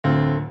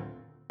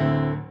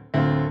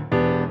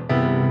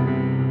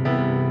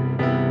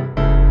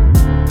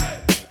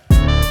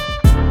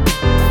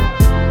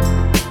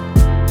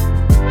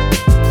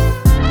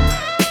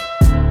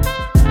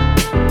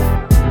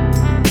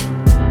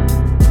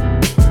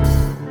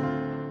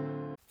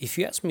If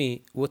you ask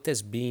me what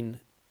has been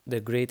the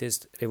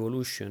greatest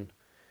revolution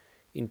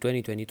in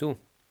 2022,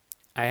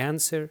 I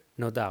answer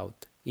no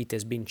doubt it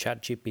has been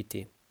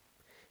ChatGPT.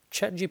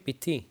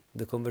 ChatGPT,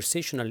 the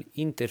conversational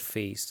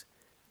interface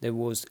that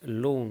was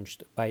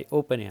launched by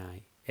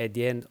OpenAI at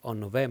the end of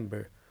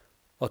November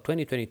of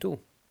 2022,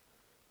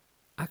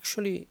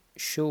 actually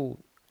showed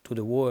to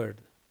the world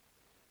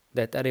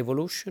that a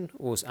revolution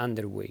was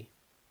underway.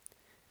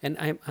 And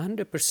I'm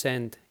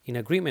 100% in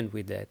agreement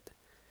with that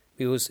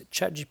because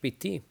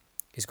ChatGPT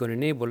is going to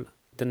enable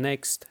the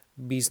next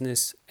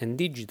business and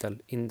digital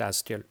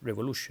industrial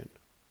revolution.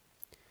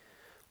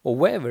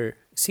 However,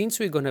 since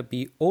we're going to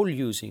be all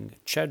using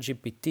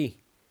ChatGPT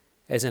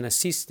as an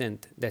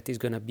assistant that is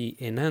going to be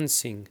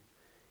enhancing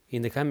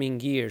in the coming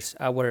years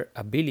our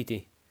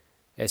ability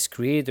as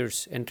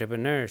creators,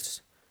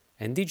 entrepreneurs,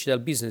 and digital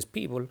business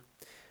people,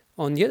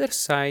 on the other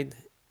side,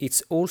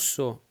 it's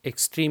also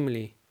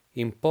extremely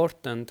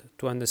important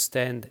to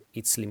understand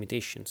its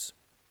limitations.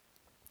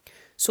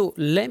 So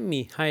let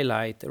me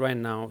highlight right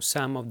now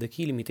some of the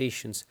key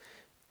limitations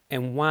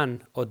and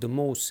one of the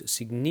most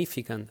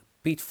significant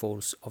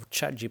pitfalls of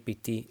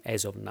ChatGPT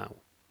as of now.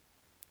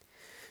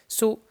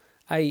 So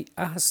I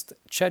asked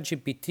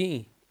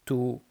ChatGPT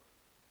to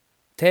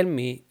tell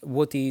me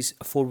what is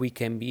 4-Week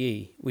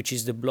MBA, which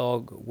is the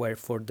blog where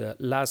for the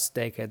last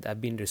decade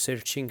I've been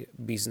researching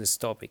business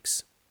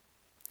topics.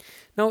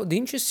 Now, the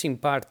interesting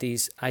part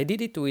is I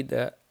did it with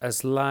a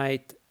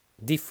slight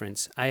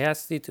difference. I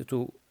asked it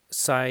to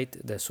cite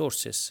the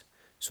sources.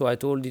 So I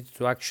told it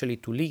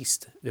to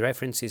list the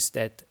references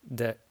that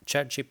the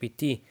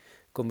ChatGPT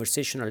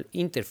conversational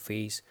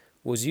interface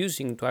was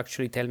using to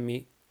actually tell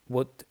me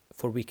what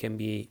 4-Week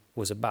MBA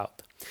was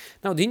about.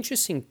 Now, the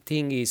interesting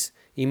thing is,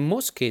 in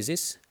most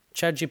cases,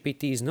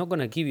 ChatGPT is not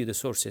going to give you the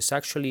sources.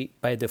 Actually,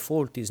 by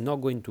default, is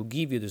not going to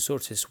give you the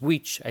sources,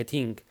 which I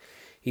think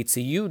it's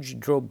a huge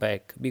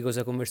drawback because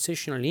a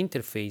conversational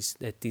interface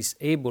that is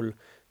able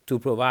to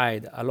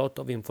provide a lot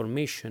of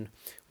information,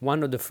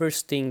 one of the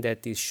first things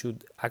that it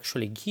should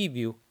actually give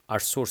you are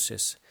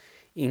sources.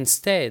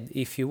 Instead,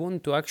 if you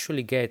want to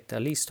actually get a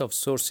list of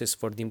sources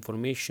for the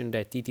information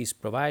that it is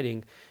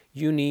providing,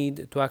 you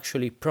need to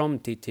actually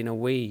prompt it in a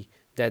way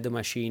that the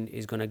machine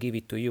is going to give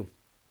it to you.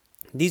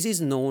 This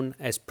is known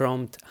as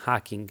prompt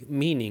hacking,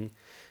 meaning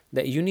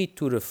that you need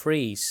to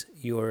rephrase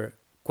your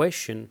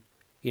question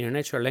in a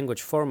natural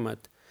language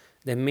format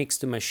that makes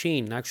the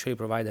machine actually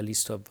provide a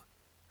list of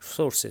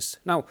sources.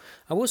 Now,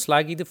 I was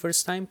lucky the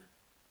first time,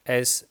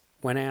 as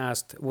when I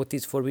asked what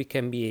is 4-Week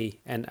MBA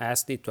and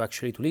asked it to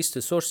actually to list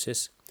the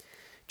sources,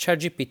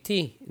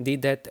 ChatGPT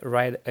did that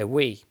right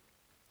away.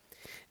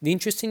 The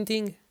interesting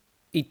thing,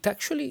 it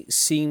actually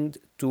seemed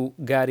to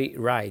get it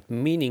right,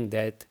 meaning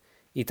that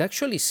it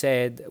actually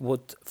said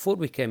what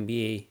 4-Week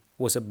MBA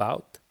was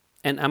about,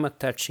 and I'm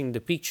attaching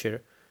the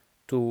picture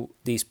to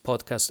this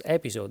podcast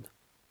episode.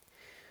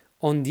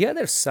 On the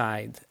other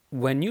side,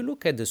 when you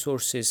look at the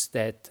sources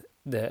that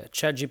the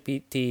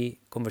ChatGPT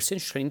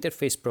conversational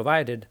interface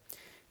provided,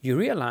 you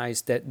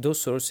realize that those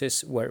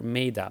sources were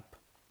made up.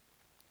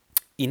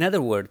 In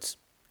other words,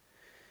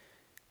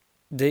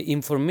 the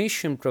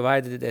information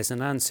provided as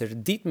an answer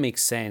did make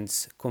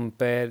sense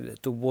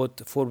compared to what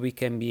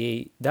 4-Week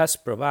MBA does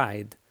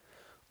provide.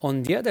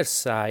 On the other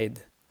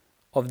side,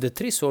 of the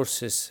 3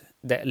 sources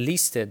that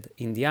listed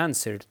in the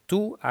answer,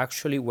 2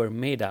 actually were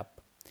made up.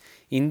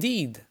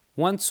 Indeed,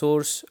 one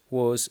source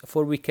was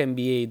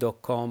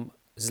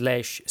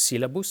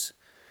 4weekmba.com/syllabus,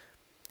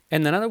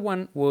 and another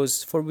one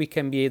was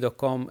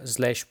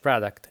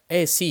 4weekmba.com/product,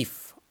 as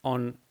if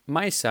on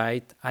my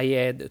site I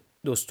had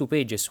those 2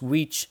 pages,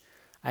 which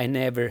I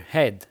never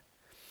had.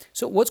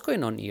 So what's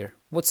going on here?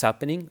 What's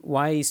happening?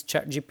 Why is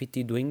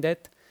ChatGPT doing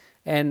that?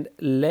 And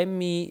let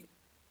me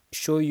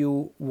show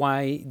you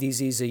why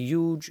this is a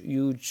huge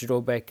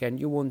drawback, and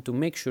you want to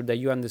make sure that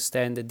you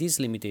understand this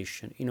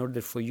limitation in order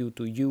for you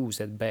to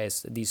use at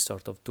best this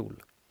sort of tool.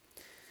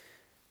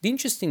 The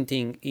interesting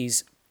thing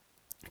is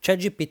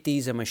ChatGPT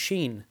is a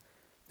machine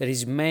that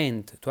is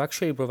meant to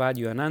actually provide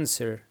you an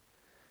answer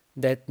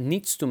that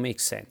needs to make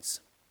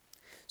sense.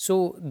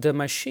 So the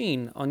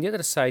machine on the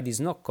other side is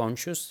not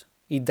conscious,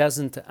 it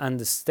doesn't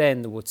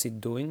understand what's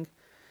it doing.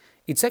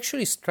 It's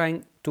actually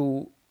trying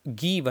to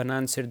give an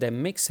answer that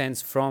makes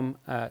sense from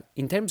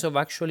in terms of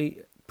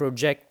actually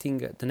projecting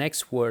the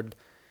next word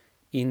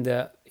in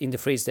the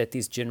phrase that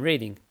is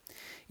generating.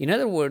 In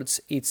other words,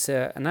 it's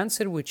an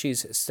answer which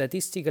is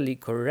statistically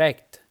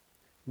correct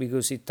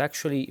because it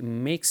actually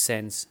makes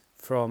sense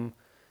from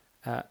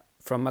a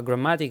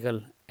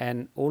grammatical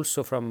and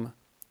also from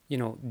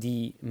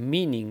the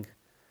meaning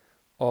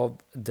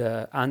of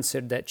the answer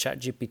that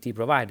ChatGPT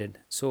provided.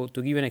 So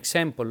to give an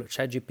example,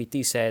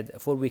 ChatGPT said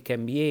 4-Week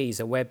MBA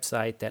is a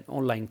website and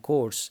online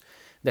course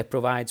that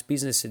provides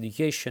business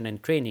education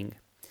and training.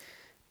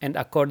 And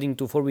according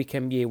to 4-Week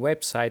MBA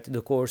website,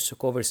 the course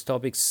covers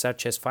topics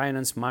such as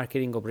finance,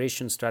 marketing,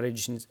 operations,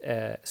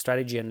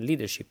 strategy, and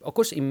leadership. Of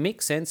course, it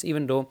makes sense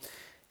even though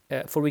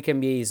 4-Week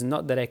MBA is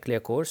not directly a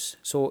course.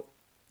 So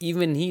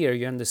even here,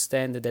 you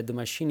understand that the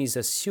machine is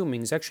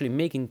assuming, is actually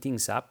making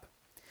things up.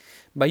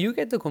 But you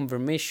get the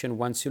confirmation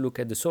once you look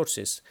at the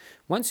sources.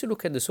 Once you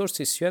look at the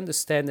sources, you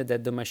understand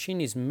that the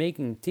machine is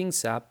making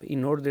things up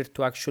in order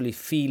to actually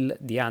fill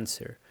the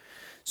answer.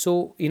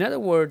 So, in other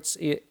words,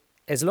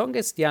 as long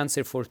as the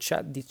answer for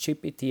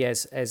ChatGPT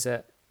has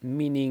a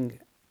meaning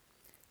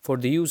for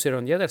the user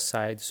on the other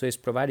side, so it's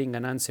providing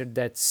an answer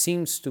that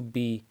seems to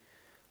be,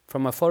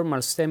 from a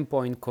formal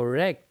standpoint,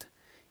 correct,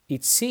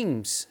 it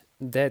seems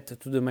that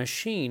to the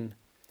machine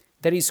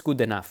that is good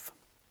enough.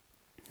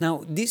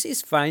 Now, this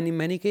is fine in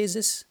many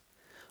cases.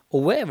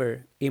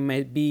 However, it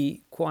might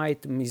be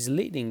quite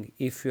misleading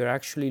if you're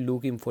actually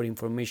looking for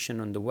information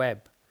on the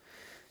web.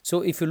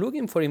 So if you're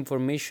looking for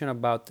information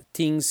about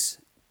things,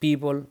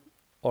 people,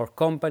 or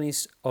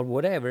companies, or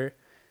whatever,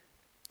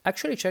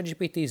 actually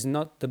ChatGPT is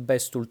not the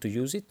best tool to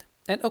use it.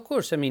 And of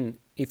course, I mean,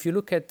 if you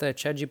look at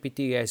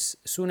ChatGPT, as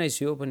soon as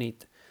you open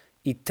it,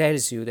 it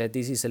tells you that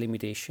this is a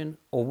limitation.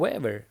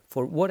 However,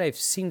 for what I've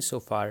seen so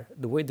far,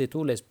 the way the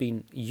tool has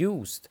been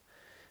used,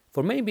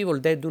 for many people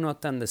that do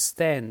not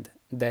understand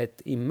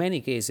that in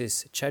many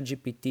cases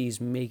ChatGPT is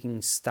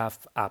making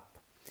stuff up.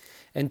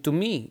 And to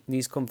me,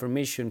 this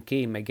confirmation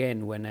came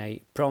again when I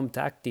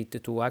prompted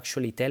it to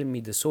actually tell me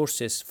the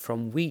sources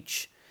from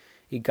which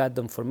it got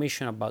the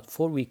information about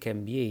 4-week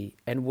MBA,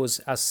 and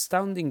was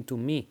astounding to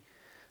me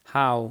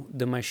how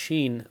the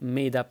machine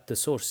made up the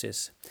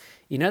sources.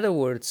 In other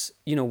words,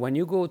 when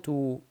you go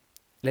to,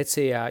 let's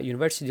say, a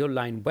university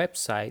online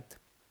website,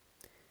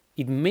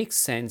 it makes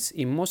sense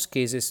in most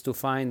cases to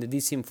find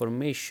this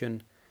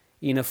information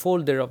in a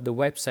folder of the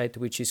website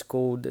which is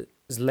called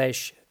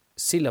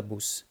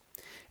 /syllabus.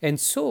 And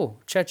so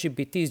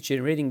ChatGPT is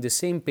generating the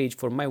same page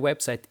for my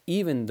website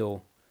even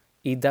though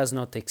it does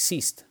not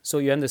exist. So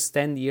you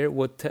understand here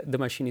what the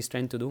machine is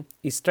trying to do?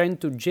 It's trying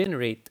to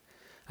generate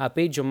a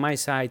page on my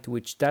site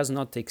which does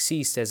not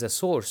exist as a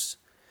source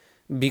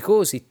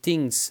because it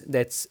thinks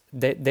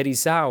that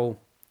is how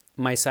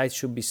my site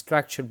should be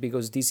structured,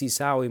 because this is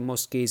how in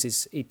most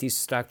cases it is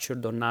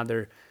structured on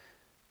other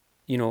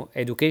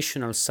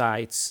educational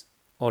sites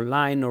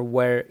online or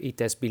where it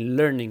has been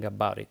learning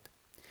about it.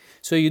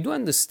 So you do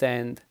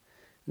understand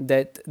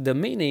that the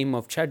main aim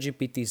of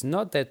ChatGPT is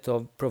not that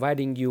of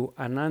providing you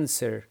an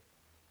answer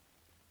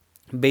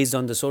based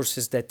on the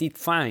sources that it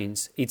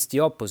finds. It's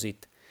the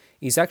opposite.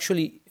 It's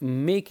actually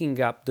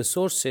making up the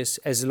sources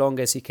as long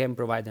as it can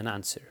provide an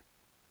answer.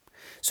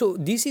 So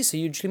this is a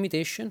huge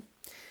limitation.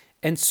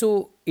 And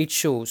so it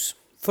shows,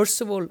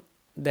 first of all,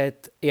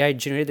 that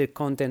AI-generated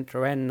content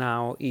right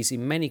now is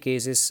in many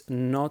cases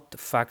not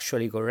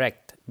factually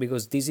correct,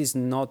 because this is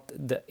not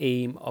the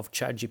aim of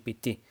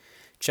ChatGPT.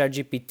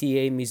 ChatGPT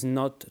aim is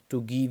not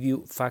to give you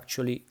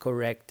factually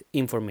correct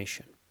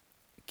information.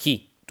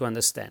 Key to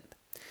understand.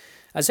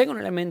 A second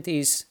element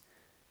is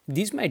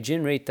this might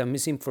generate a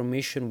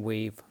misinformation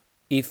wave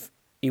if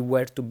it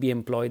were to be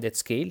employed at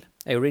scale.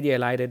 I already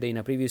highlighted in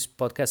a previous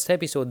podcast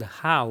episode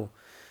how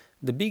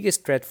the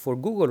biggest threat for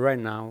Google right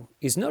now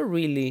is not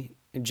really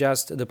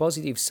just the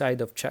positive side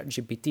of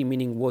ChatGPT,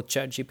 meaning what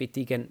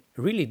ChatGPT can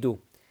really do.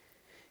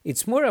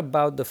 It's more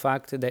about the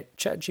fact that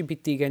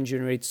ChatGPT can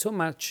generate so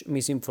much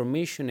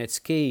misinformation at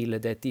scale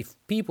that if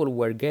people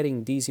were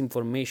getting this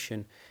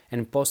information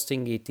and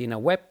posting it in a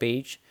web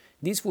page,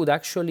 this would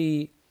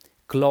actually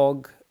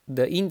clog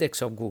the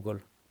index of Google.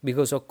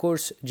 Because of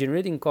course,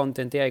 generating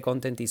content, AI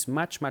content, is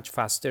much, much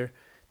faster,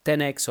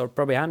 10x or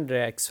probably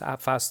 100x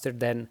faster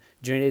than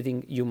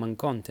generating human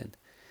content.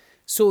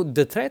 So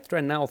the threat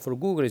right now for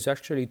Google is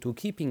actually to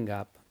keeping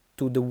up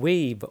to the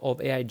wave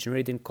of AI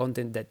generated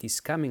content that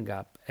is coming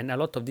up, and a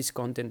lot of this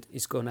content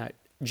is going to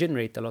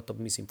generate a lot of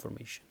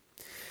misinformation.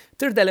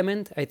 Third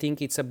element, I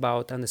think it's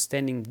about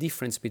understanding the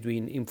difference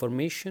between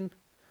information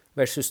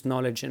versus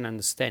knowledge and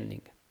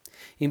understanding.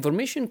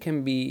 Information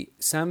can be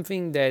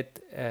something that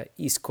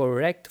is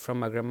correct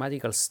from a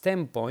grammatical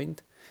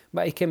standpoint,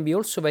 but it can be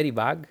also very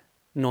vague,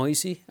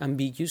 noisy,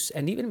 ambiguous,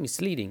 and even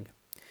misleading.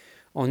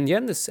 On the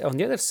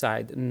other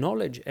side,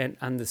 knowledge and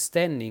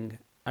understanding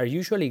are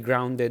usually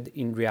grounded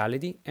in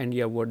reality and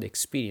real-world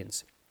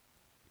experience.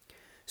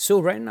 So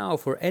right now,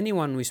 for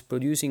anyone who is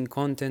producing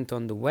content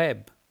on the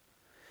web,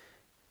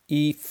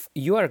 if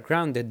you are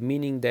grounded,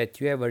 meaning that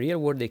you have a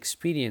real-world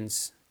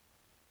experience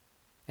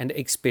and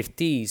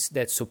expertise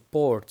that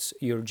supports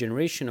your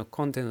generation of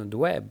content on the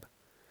web,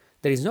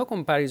 there is no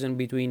comparison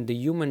between the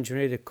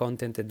human-generated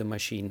content and the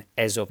machine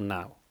as of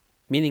now.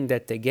 Meaning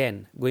that,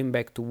 again, going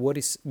back to what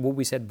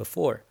we said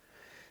before,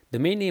 the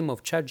main aim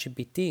of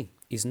ChatGPT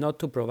is not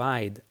to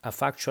provide a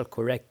factual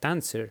correct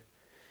answer.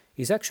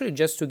 It's actually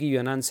just to give you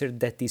an answer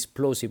that is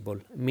plausible,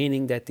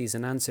 meaning that is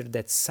an answer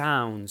that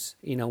sounds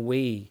in a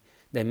way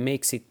that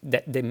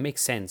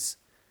makes sense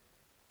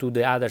to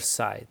the other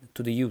side,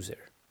 to the user.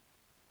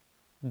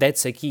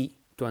 That's a key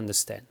to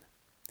understand.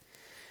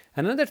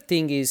 Another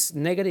thing is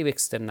negative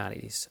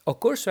externalities. Of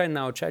course, right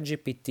now,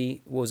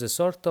 ChatGPT was a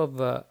sort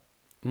of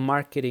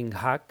marketing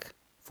hack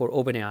for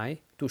OpenAI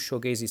to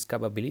showcase its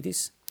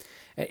capabilities.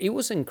 It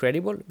was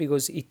incredible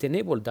because it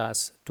enabled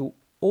us to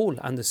all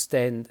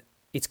understand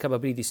its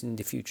capabilities in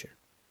the future.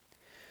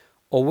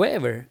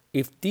 However,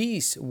 if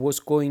this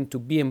was going to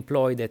be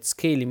employed at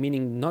scale,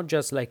 meaning not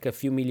just like a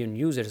few million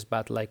users,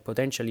 but like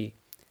potentially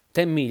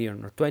 10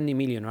 million or 20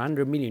 million or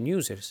 100 million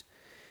users,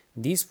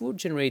 this would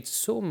generate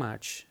so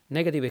much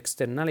negative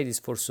externalities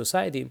for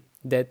society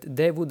that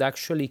they would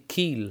actually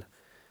kill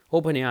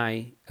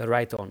OpenAI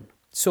right on.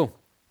 So,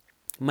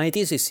 my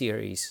thesis here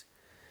is,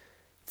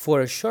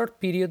 for a short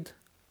period,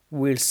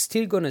 we're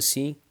still gonna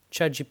see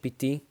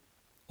ChatGPT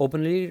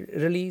openly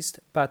released,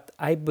 but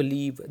I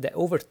believe that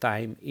over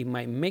time it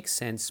might make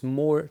sense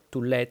more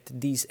to let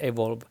this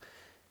evolve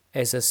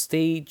as a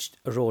staged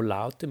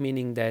rollout,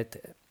 meaning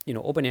that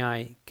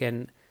OpenAI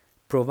can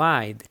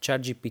provide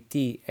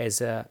ChatGPT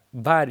as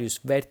various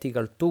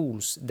vertical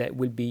tools that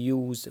will be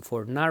used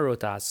for narrow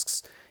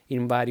tasks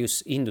in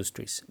various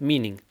industries.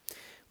 Meaning,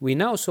 we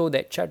now saw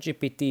that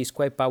ChatGPT is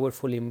quite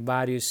powerful in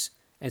various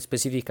and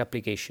specific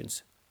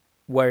applications,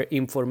 where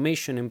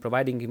information and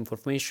providing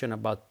information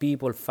about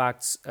people,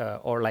 facts,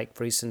 or like,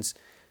 for instance,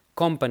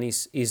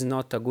 companies is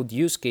not a good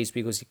use case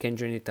because it can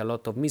generate a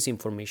lot of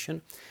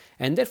misinformation.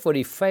 And therefore,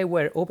 if I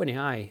were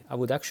OpenAI, I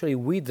would actually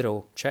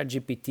withdraw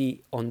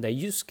ChatGPT on the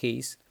use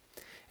case,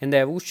 and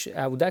I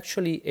would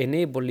actually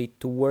enable it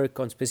to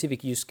work on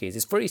specific use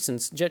cases. For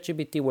instance,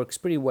 ChatGPT works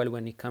pretty well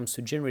when it comes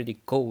to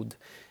generating code,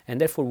 and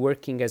therefore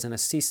working as an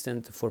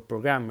assistant for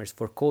programmers,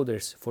 for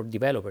coders, for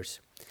developers.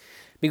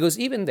 Because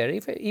even there,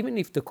 even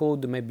if the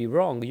code may be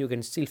wrong, you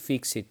can still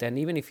fix it. And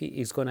even if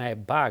it's going to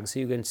have bugs,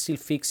 you can still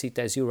fix it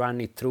as you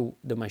run it through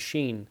the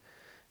machine.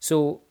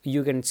 So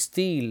you can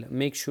still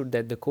make sure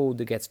that the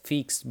code gets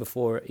fixed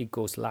before it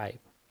goes live.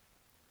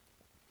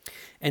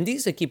 And this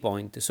is a key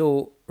point.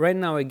 So right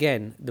now,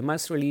 again, the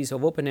mass release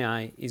of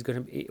OpenAI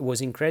it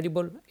was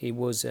incredible. It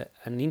was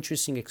an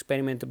interesting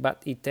experiment,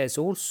 but it has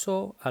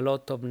also a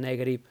lot of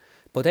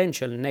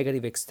potential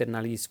negative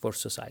externalities for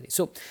society.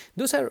 So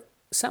those are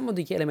some of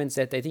the key elements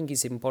that I think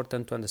is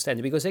important to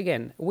understand, because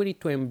again, we need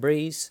to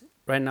embrace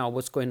right now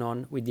what's going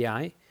on with the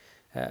AI.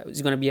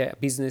 It's going to be a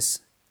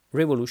business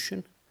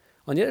revolution.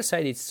 On the other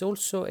side, it's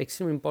also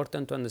extremely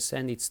important to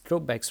understand its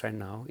drawbacks right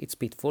now, its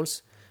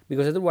pitfalls,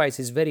 because otherwise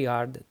it's very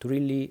hard to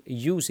really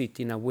use it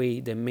in a way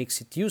that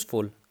makes it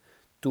useful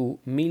to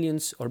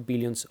millions or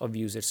billions of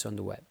users on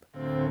the web.